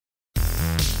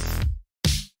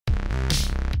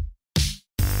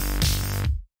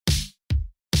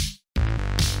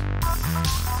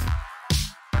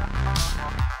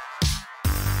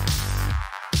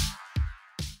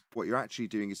What you're actually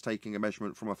doing is taking a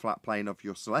measurement from a flat plane of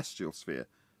your celestial sphere.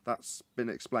 That's been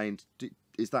explained.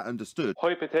 Is that understood?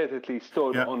 Hypothetically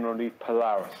stood underneath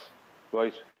Polaris,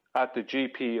 right, at the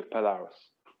GP of Polaris,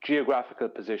 geographical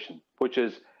position, which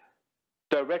is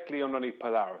directly underneath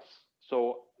Polaris.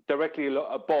 So directly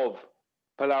above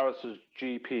Polaris's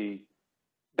GP,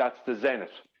 that's the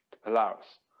zenith, Polaris.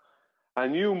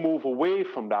 And you move away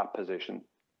from that position,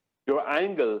 your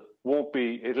angle won't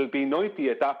be, it'll be 90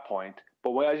 at that point,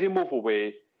 but as you move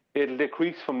away, it'll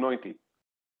decrease from 90.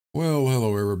 Well,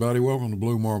 hello everybody. Welcome to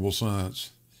Blue Marble Science.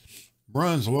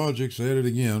 Brian's Logic's at it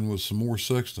again with some more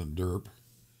Sextant derp.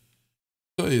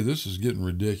 I tell you, this is getting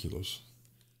ridiculous.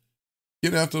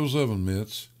 Get out those oven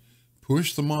mitts,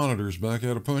 push the monitors back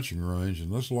out of punching range,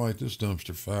 and let's light this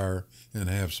dumpster fire and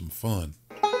have some fun.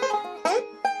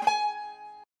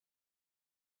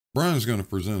 Brian's going to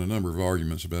present a number of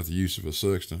arguments about the use of a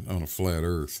sextant on a flat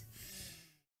Earth.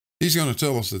 He's going to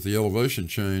tell us that the elevation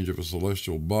change of a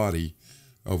celestial body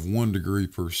of 1 degree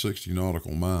per 60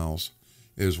 nautical miles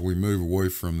as we move away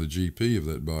from the GP of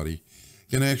that body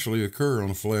can actually occur on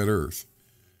a flat Earth.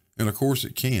 And of course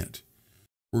it can't.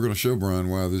 We're going to show Brian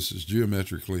why this is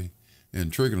geometrically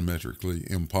and trigonometrically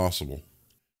impossible.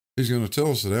 He's going to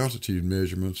tell us that altitude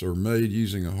measurements are made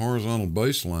using a horizontal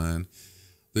baseline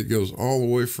that goes all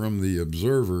the way from the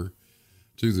observer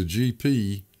to the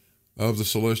GP of the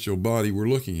celestial body we're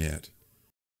looking at.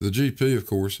 The GP, of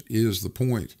course, is the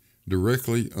point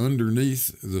directly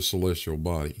underneath the celestial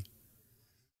body.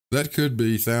 That could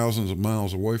be thousands of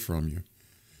miles away from you.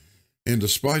 And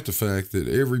despite the fact that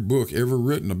every book ever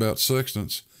written about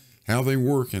sextants, how they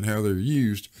work and how they're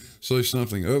used, say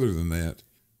something other than that,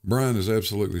 Brian is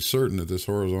absolutely certain that this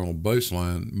horizontal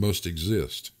baseline must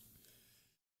exist.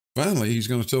 Finally, he's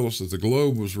going to tell us that the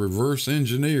globe was reverse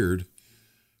engineered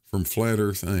from flat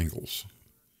Earth angles.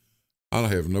 I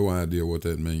have no idea what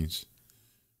that means.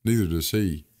 Neither does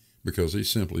he, because he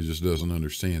simply just doesn't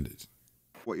understand it.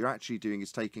 What you're actually doing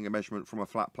is taking a measurement from a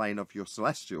flat plane of your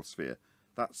celestial sphere.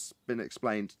 That's been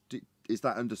explained. Is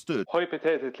that understood?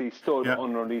 Hypothetically stood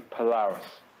underneath Polaris,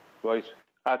 right,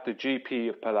 at the GP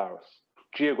of Polaris,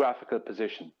 geographical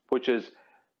position, which is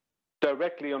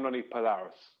directly underneath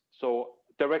Polaris. So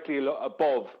directly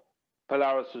above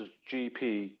Polaris's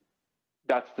GP,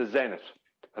 that's the zenith,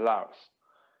 Polaris.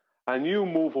 And you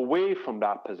move away from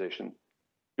that position,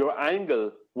 your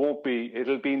angle won't be,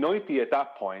 it'll be 90 at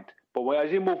that point, but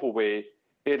as you move away,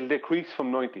 it'll decrease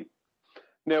from 90.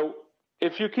 Now,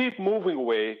 if you keep moving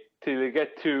away till you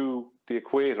get to the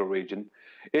equator region,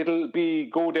 it'll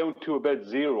go down to about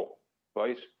 0,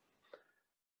 right?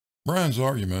 Brian's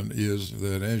argument is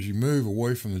that as you move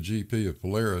away from the GP of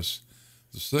Polaris,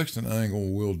 the sextant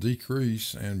angle will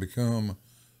decrease and become,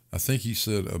 I think he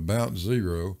said, about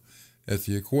 0 at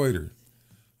the equator.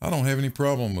 I don't have any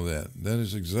problem with that. That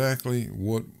is exactly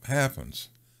what happens.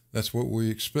 That's what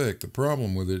we expect. The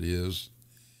problem with it is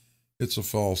it's a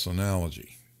false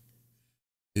analogy.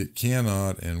 It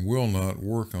cannot and will not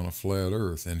work on a flat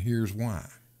Earth, and here's why.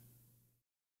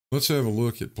 Let's have a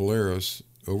look at Polaris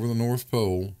over the North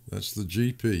Pole. That's the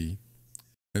GP.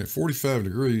 And at 45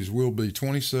 degrees, we'll be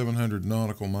 2,700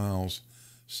 nautical miles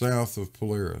south of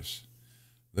Polaris.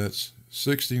 That's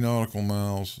 60 nautical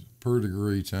miles per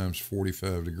degree times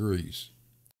 45 degrees.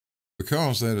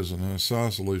 Because that is an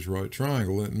isosceles right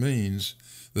triangle, it means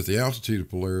that the altitude of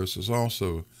Polaris is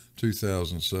also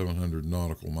 2,700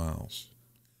 nautical miles.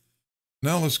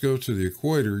 Now let's go to the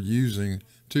equator using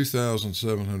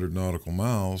 2,700 nautical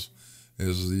miles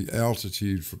as the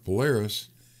altitude for Polaris,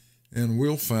 and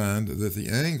we'll find that the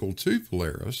angle to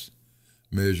Polaris,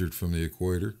 measured from the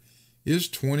equator, is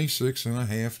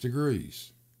 26.5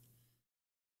 degrees.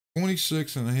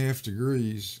 26.5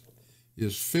 degrees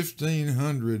is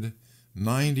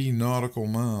 1,590 nautical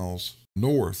miles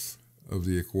north of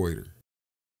the equator.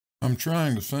 I'm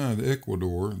trying to find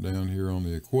Ecuador down here on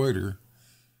the equator,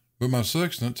 but my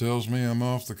sextant tells me I'm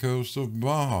off the coast of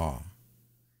Baja.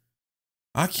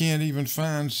 I can't even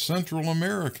find Central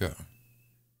America.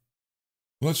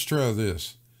 Let's try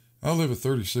this. I live at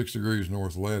 36 degrees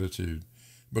north latitude,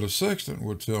 but a sextant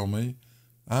would tell me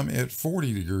I'm at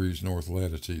 40 degrees north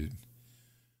latitude.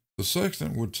 The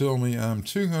sextant would tell me I'm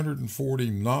 240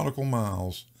 nautical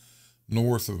miles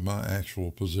north of my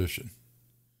actual position.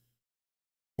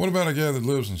 What about a guy that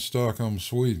lives in Stockholm,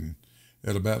 Sweden,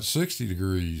 at about 60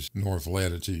 degrees north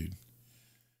latitude?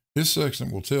 His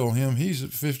sextant will tell him he's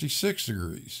at 56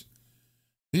 degrees.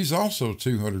 He's also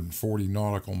 240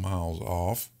 nautical miles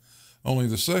off, only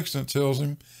the sextant tells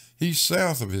him he's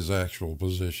south of his actual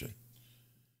position.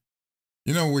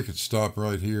 You know, we could stop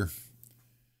right here.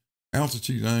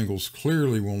 Altitude angles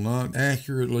clearly will not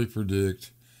accurately predict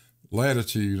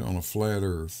latitude on a flat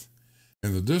Earth,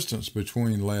 and the distance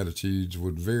between latitudes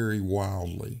would vary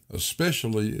wildly,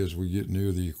 especially as we get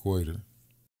near the equator.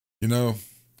 You know,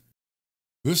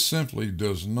 this simply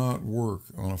does not work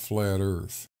on a flat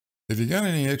Earth. Have you got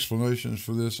any explanations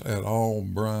for this at all,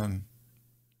 Brian?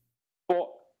 But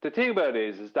the thing about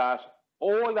it is that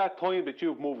all that time that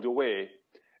you've moved away,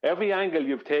 every angle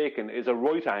you've taken is a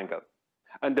right angle.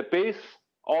 And the base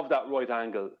of that right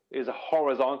angle is a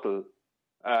horizontal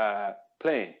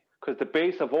plane, because the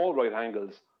base of all right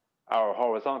angles are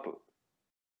horizontal.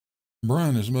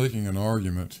 Brian is making an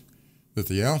argument that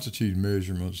the altitude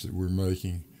measurements that we're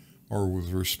making are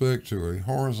with respect to a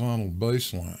horizontal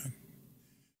baseline.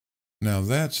 Now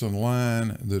that's a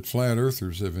line that flat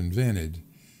earthers have invented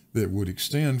that would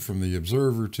extend from the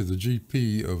observer to the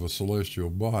GP of a celestial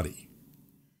body.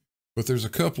 But there's a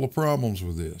couple of problems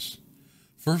with this.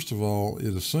 First of all,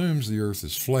 it assumes the Earth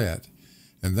is flat,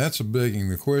 and that's a begging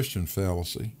the question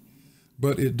fallacy,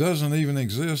 but it doesn't even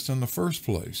exist in the first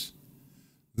place.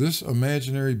 This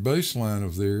imaginary baseline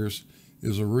of theirs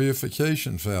is a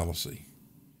reification fallacy.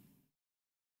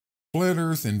 Flat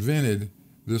Earth invented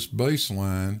this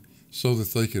baseline so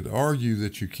that they could argue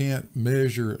that you can't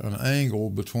measure an angle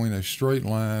between a straight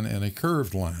line and a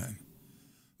curved line.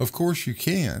 Of course you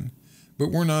can,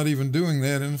 but we're not even doing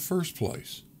that in the first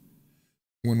place.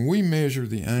 When we measure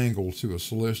the angle to a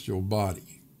celestial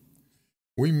body,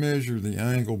 we measure the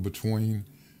angle between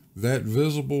that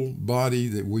visible body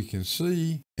that we can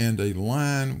see and a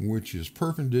line which is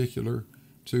perpendicular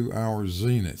to our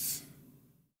zenith.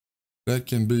 That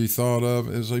can be thought of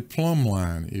as a plumb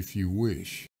line, if you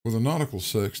wish. With a nautical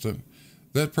sextant,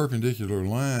 that perpendicular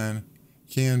line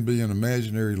can be an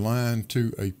imaginary line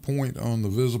to a point on the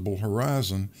visible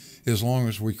horizon as long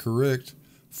as we correct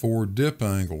for dip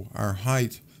angle, our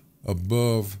height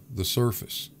above the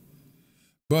surface.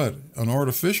 But an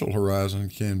artificial horizon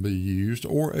can be used,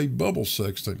 or a bubble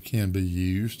sextant can be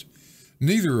used,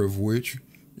 neither of which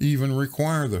even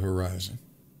require the horizon.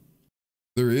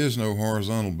 There is no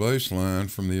horizontal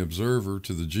baseline from the observer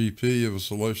to the GP of a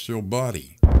celestial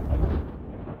body.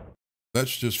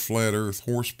 That's just flat earth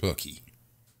horsepucky.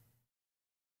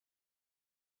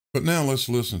 But now let's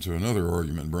listen to another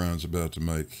argument Brian's about to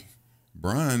make.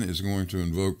 Brian is going to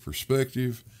invoke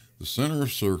perspective, the center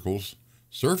of circles,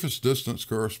 surface distance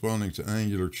corresponding to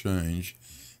angular change,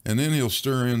 and then he'll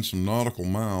stir in some nautical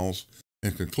miles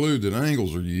and conclude that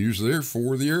angles are used,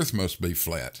 therefore the Earth must be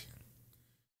flat.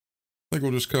 I think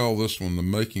we'll just call this one the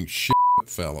making shit up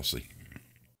fallacy.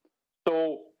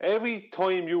 So every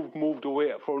time you've moved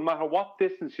away, for no matter what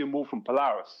distance you move from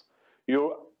Polaris,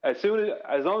 as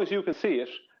long as you can see it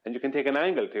and you can take an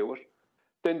angle to it,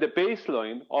 then the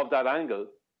baseline of that angle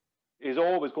is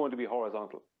always going to be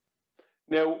horizontal.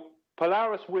 Now,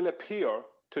 Polaris will appear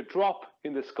to drop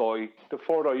in the sky the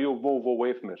further you move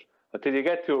away from it, until you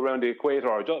get to around the equator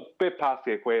or just a bit past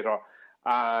the equator,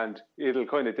 and it'll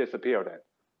kind of disappear then.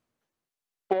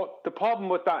 But the problem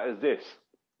with that is this: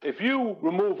 if you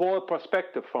remove all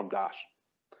perspective from that,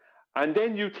 and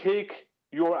then you take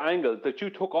your angle that you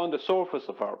took on the surface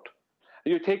of Earth,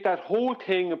 and you take that whole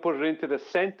thing and put it into the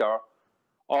center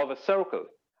of a circle,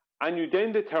 and you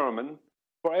then determine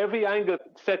for every angle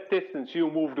set distance you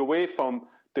moved away from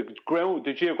the ground,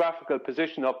 the geographical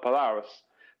position of Polaris,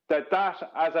 that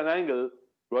as an angle,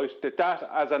 right, that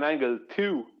as an angle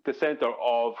to the center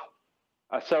of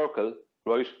a circle,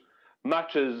 right,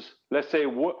 matches, let's say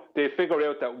they figure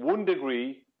out that 1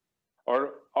 degree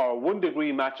or 1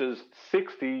 degree matches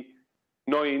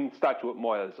 69 statute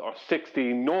miles or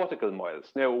 60 nautical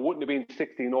miles. Now, it wouldn't have been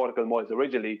 60 nautical miles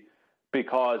originally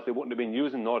because they wouldn't have been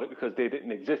using nautical because they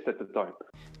didn't exist at the time.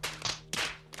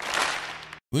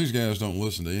 These guys don't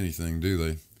listen to anything, do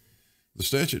they? The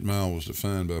statute mile was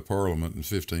defined by Parliament in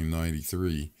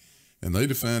 1593, and they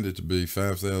defined it to be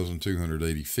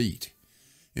 5,280 feet.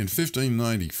 In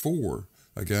 1594,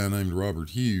 a guy named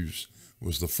Robert Hughes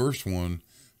was the first one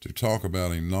to talk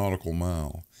about a nautical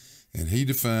mile, and he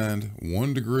defined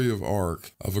 1 degree of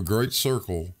arc of a great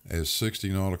circle as 60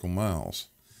 nautical miles.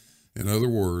 In other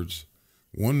words,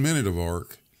 1 minute of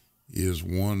arc is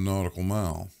 1 nautical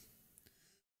mile.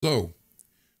 So,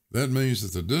 that means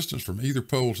that the distance from either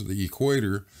pole to the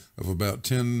equator of about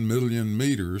 10 million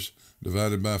meters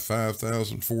divided by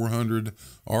 5,400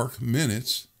 arc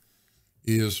minutes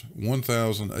is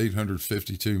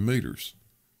 1,852 meters.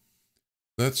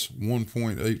 That's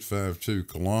 1.852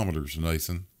 kilometers,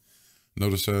 Nathan.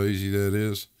 Notice how easy that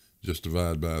is? Just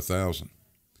divide by 1,000.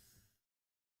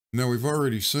 Now, we've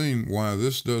already seen why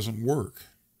this doesn't work.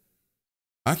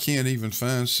 I can't even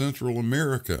find Central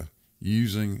America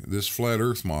using this flat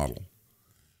Earth model.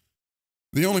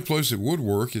 The only place it would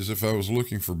work is if I was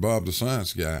looking for Bob the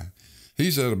Science Guy.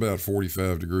 He's at about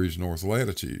 45 degrees north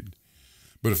latitude.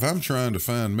 But if I'm trying to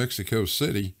find Mexico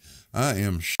City, I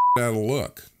am out of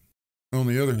luck. On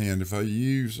the other hand, if I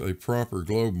use a proper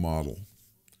globe model,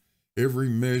 every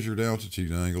measured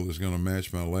altitude angle is going to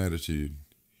match my latitude.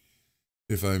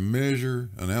 If I measure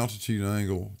an altitude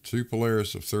angle to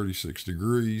Polaris of 36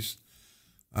 degrees,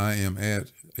 I am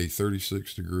at a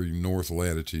 36 degree north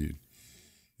latitude.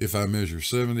 If I measure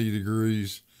 70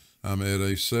 degrees, I'm at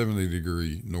a 70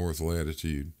 degree north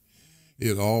latitude.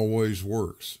 It always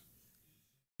works.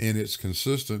 And it's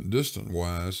consistent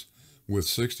distance-wise with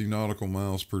 60 nautical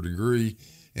miles per degree,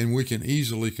 and we can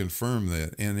easily confirm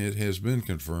that, and it has been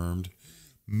confirmed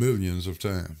millions of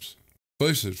times.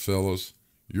 Face it, fellas,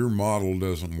 your model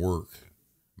doesn't work.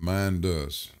 Mine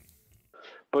does.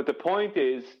 But the point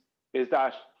is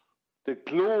that the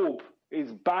globe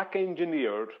is back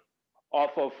engineered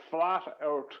off of flat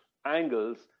Earth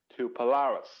angles to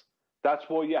Polaris. That's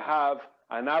why you have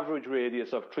an average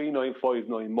radius of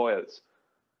 3959 miles.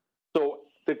 So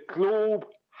the globe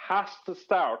has to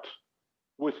start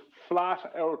with flat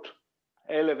Earth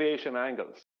elevation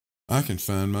angles. I can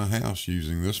find my house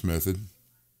using this method.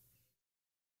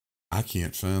 I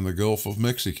can't find the Gulf of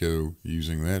Mexico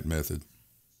using that method.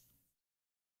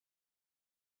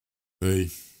 Hey,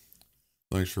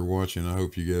 thanks for watching. I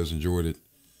hope you guys enjoyed it.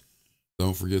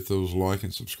 Don't forget those like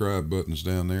and subscribe buttons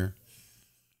down there.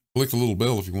 Click the little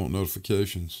bell if you want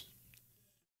notifications.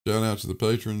 Shout out to the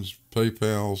patrons,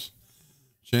 PayPals,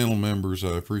 channel members.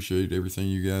 I appreciate everything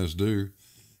you guys do.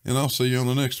 And I'll see you on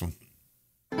the next one.